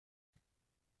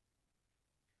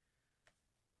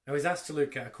I was asked to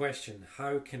look at a question: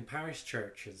 how can parish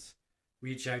churches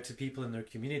reach out to people in their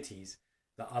communities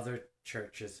that other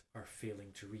churches are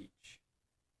failing to reach?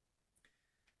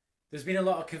 There's been a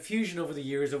lot of confusion over the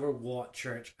years over what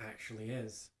church actually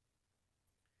is,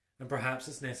 and perhaps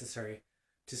it's necessary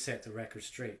to set the record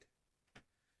straight.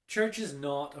 Church is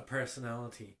not a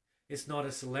personality. It's not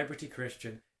a celebrity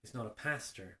Christian. It's not a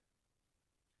pastor.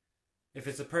 If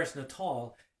it's a person at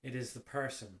all, it is the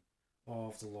person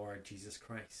of the Lord Jesus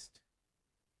Christ.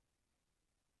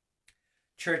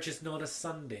 Church is not a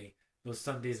Sunday, though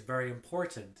Sunday is very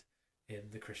important in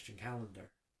the Christian calendar.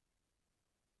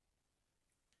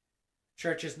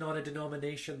 Church is not a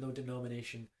denomination, though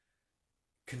denomination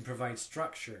can provide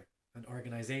structure and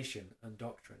organization and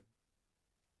doctrine.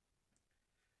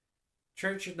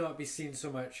 Church should not be seen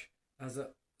so much as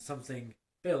something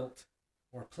built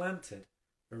or planted,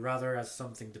 but rather as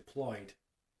something deployed.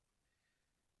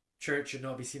 Church should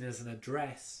not be seen as an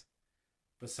address,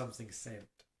 but something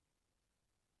sent.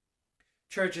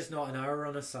 Church is not an hour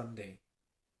on a Sunday.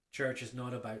 Church is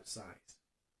not about size.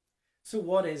 So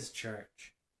what is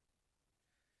church?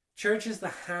 Church is the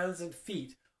hands and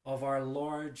feet of our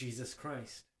Lord Jesus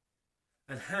Christ.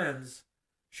 And hands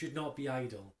should not be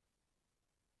idle.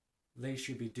 They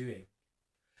should be doing.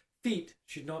 Feet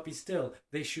should not be still.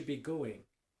 They should be going.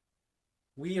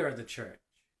 We are the church.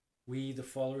 We, the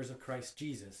followers of Christ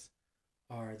Jesus,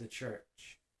 are the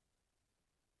church.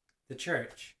 The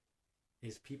church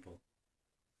is people.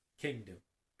 Kingdom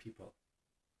people.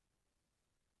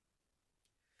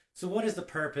 So what is the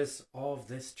purpose of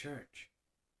this church?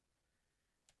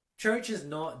 Church is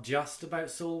not just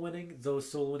about soul winning, though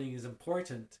soul winning is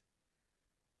important.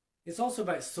 It's also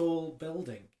about soul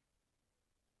building.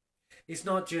 It's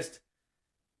not just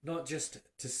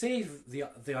to save the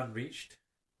unreached,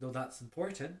 though that's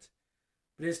important,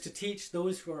 but it's to teach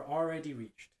those who are already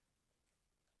reached.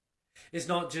 It's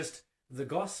not just the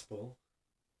gospel,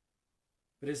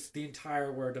 but it's the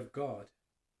entire word of God.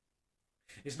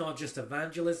 It's not just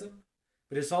evangelism,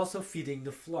 but it's also feeding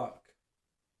the flock.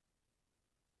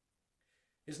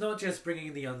 It's not just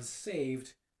bringing the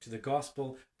unsaved to the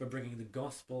gospel, but bringing the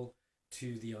gospel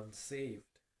to the unsaved.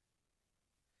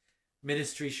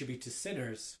 Ministry should be to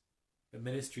sinners, but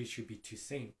ministry should be to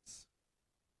saints.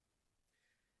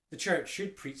 The church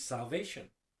should preach salvation,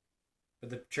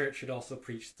 but the church should also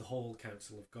preach the whole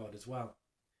counsel of God as well.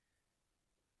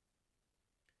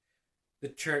 The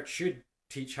church should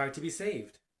teach how to be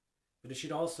saved, but it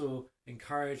should also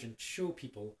encourage and show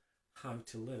people how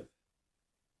to live.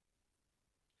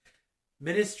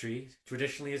 Ministry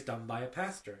traditionally is done by a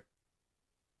pastor.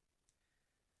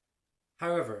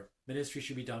 However, ministry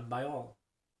should be done by all.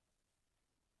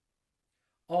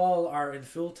 All are in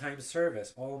full-time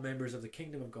service. All members of the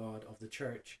kingdom of God, of the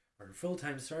church, are in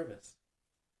full-time service.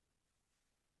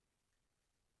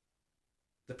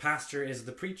 The pastor is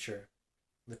the preacher,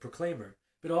 the proclaimer,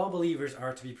 but all believers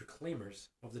are to be proclaimers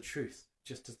of the truth,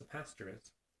 just as the pastor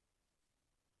is.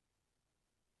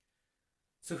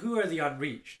 So who are the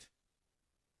unreached?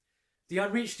 The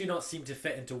unreached do not seem to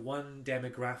fit into one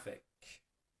demographic.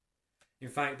 In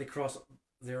fact,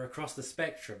 they're across the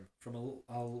spectrum from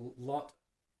a lot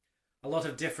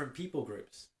of different people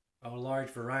groups, a large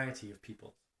variety of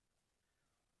people.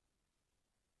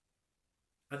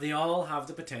 And they all have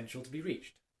the potential to be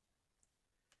reached.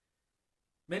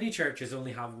 Many churches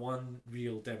only have one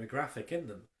real demographic in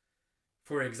them.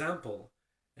 For example,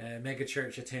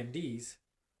 megachurch attendees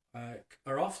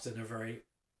are often a very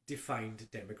defined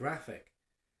demographic.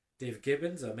 Dave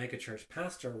Gibbons, a megachurch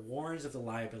pastor, warns of the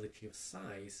liability of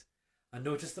size and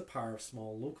noticed the power of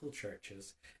small local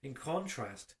churches in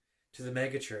contrast to the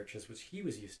megachurches which he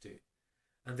was used to.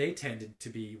 And they tended to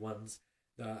be ones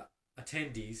that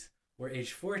attendees were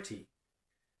age 40,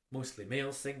 mostly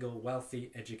male, single,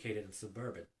 wealthy, educated and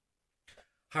suburban.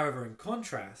 However, in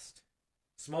contrast,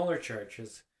 smaller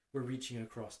churches were reaching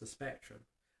across the spectrum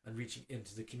and reaching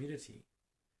into the community.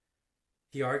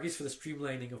 He argues for the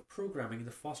streamlining of programming and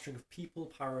the fostering of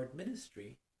people-powered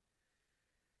ministry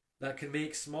that can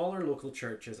make smaller local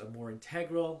churches a more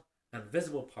integral and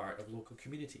visible part of local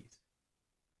communities.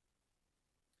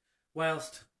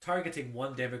 Whilst targeting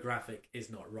one demographic is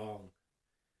not wrong.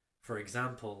 For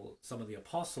example, some of the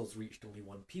apostles reached only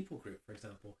one people group. For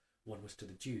example, one was to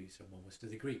the Jews, and one was to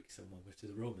the Greeks, and one was to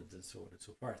the Romans, and so on and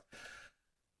so forth.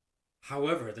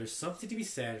 However, there's something to be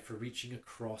said for reaching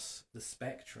across the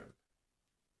spectrum.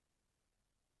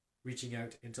 Reaching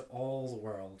out into all the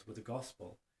world with the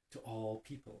gospel to all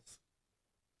peoples.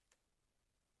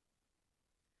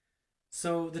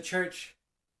 So the church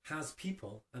has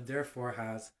people and therefore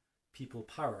has people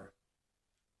power.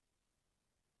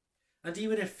 And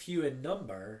even if few in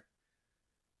number,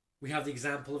 we have the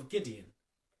example of Gideon,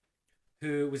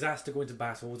 who was asked to go into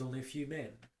battle with only a few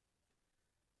men.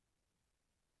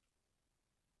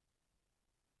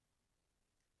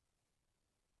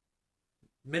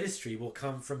 Ministry will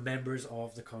come from members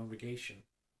of the congregation.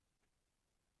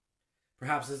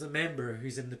 Perhaps there's a member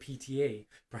who's in the PTA.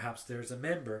 Perhaps there's a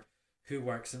member who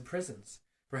works in prisons.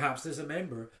 Perhaps there's a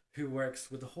member who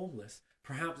works with the homeless.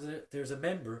 Perhaps there's a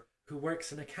member who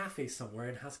works in a cafe somewhere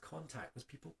and has contact with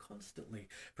people constantly.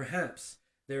 Perhaps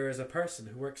there is a person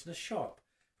who works in a shop.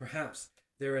 Perhaps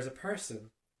there is a person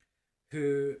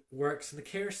who works in the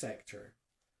care sector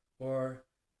or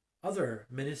other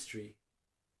ministry.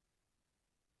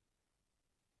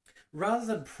 Rather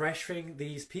than pressuring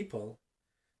these people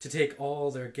to take all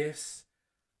their gifts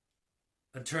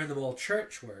and turn them all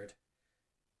churchward,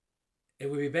 it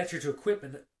would be better to equip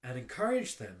and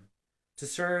encourage them to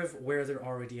serve where they're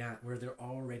already at, where they're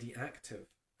already active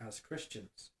as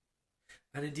Christians.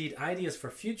 And indeed, ideas for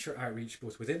future outreach,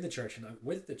 both within the church and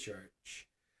with the church,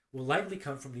 will likely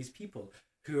come from these people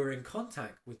who are in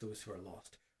contact with those who are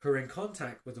lost, who are in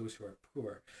contact with those who are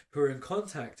poor, who are in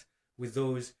contact with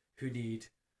those who need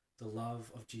the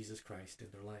love of Jesus Christ in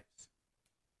their lives.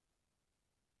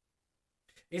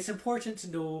 It's important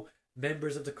to know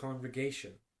members of the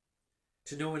congregation,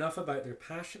 to know enough about their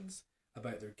passions,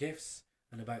 about their gifts,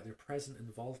 and about their present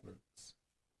involvements.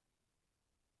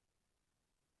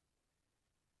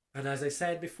 And as I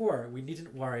said before, we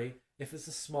needn't worry if it's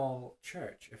a small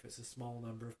church, if it's a small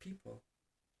number of people.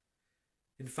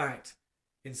 In fact,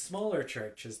 in smaller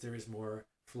churches, there is more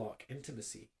flock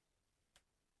intimacy.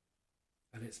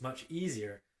 And it's much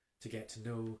easier to get to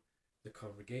know the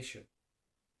congregation.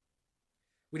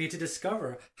 We need to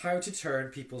discover how to turn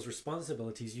people's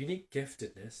responsibilities, unique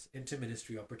giftedness, into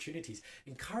ministry opportunities.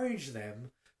 Encourage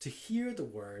them to hear the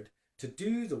word, to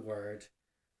do the word,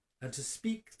 and to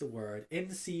speak the word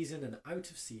in season and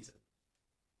out of season.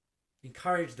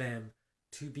 Encourage them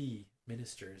to be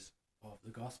ministers of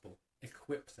the gospel.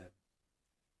 Equip them.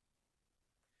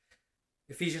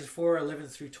 Ephesians 4:11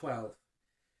 through 12.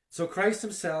 So Christ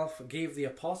himself gave the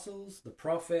apostles, the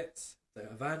prophets, the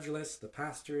evangelists, the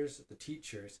pastors, the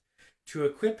teachers, to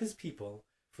equip his people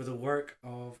for the work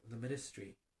of the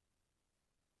ministry,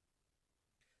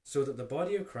 so that the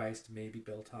body of Christ may be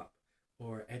built up,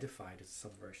 or edified, as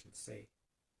some versions say.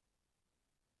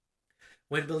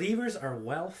 When believers are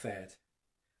well fed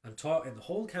and taught in the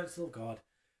whole counsel of God,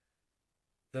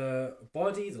 the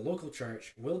body, the local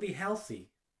church, will be healthy,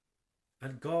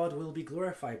 and God will be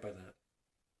glorified by that.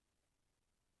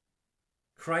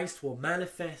 Christ will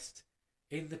manifest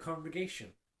in the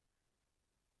congregation,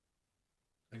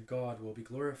 and God will be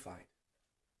glorified.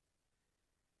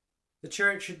 The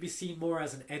church should be seen more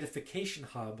as an edification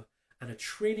hub and a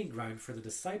training ground for the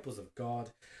disciples of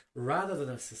God, rather than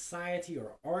a society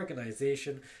or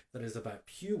organization that is about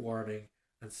pew warming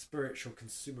and spiritual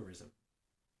consumerism.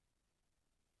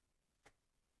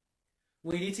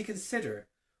 We need to consider,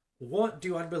 what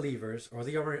do unbelievers or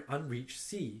the unreached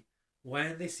see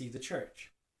when they see the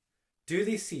church? Do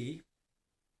they see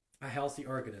a healthy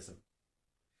organism?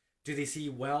 Do they see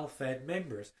well-fed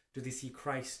members? Do they see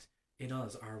Christ in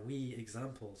us? Are we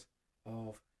examples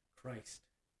of Christ?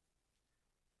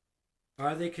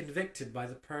 Are they convicted by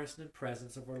the person and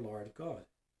presence of our Lord God?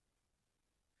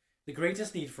 The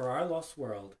greatest need for our lost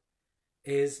world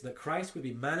is that Christ would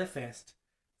be manifest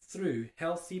through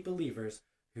healthy believers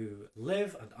who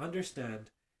live and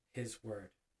understand his word.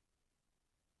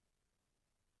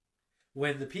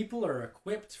 When the people are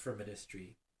equipped for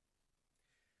ministry,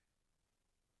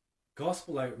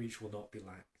 gospel outreach will not be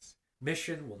lax.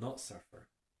 Mission will not suffer.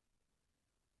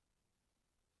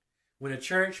 When a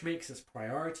church makes its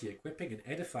priority equipping and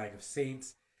edifying of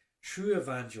saints, true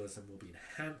evangelism will be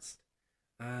enhanced,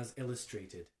 as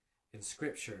illustrated in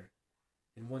Scripture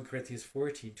in 1 Corinthians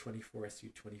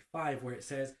 14:24-25, where it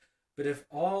says, "But if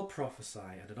all prophesy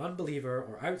and an unbeliever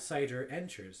or outsider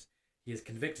enters, he is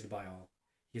convicted by all.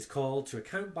 He is called to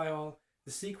account by all.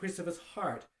 The secrets of his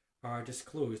heart are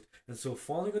disclosed, and so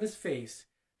falling on his face,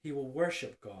 he will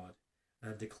worship God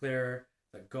and declare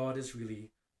that God is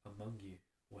really among you."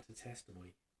 What a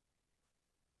testimony.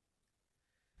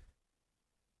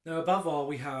 Now, above all,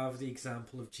 we have the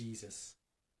example of Jesus.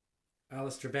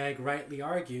 Alistair Begg rightly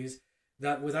argues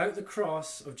that without the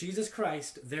cross of Jesus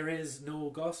Christ, there is no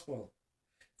gospel.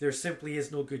 There simply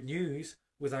is no good news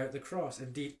without the cross.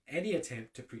 Indeed, any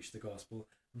attempt to preach the gospel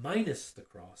minus the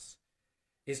cross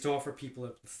is to offer people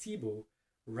a placebo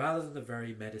rather than the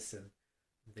very medicine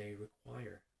they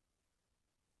require.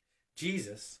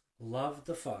 Jesus loved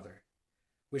the Father,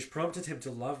 which prompted him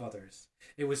to love others.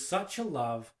 It was such a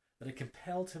love that it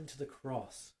compelled him to the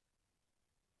cross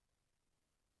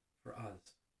for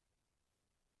us.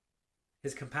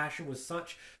 His compassion was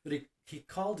such that he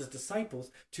called his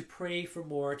disciples to pray for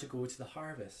more to go to the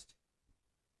harvest.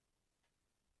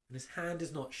 And his hand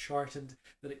is not shortened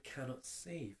that it cannot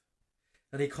save.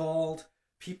 And he called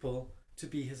people to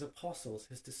be his apostles,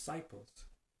 his disciples.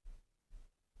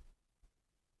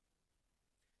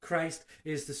 Christ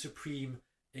is the supreme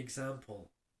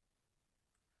example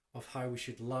of how we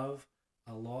should love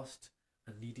a lost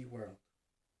and needy world.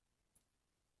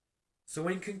 So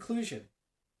in conclusion,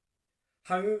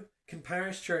 how can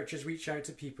parish churches reach out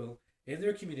to people in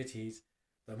their communities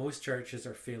that most churches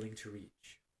are failing to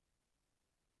reach?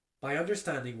 By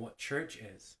understanding what church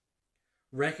is,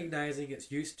 recognizing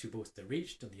its use to both the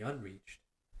reached and the unreached,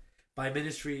 by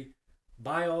ministry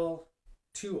by all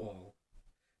to all,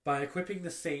 by equipping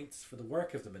the saints for the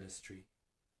work of the ministry,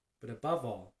 but above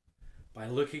all, by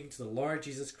looking to the Lord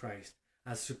Jesus Christ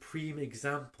as supreme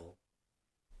example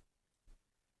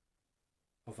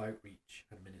of outreach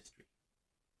and ministry.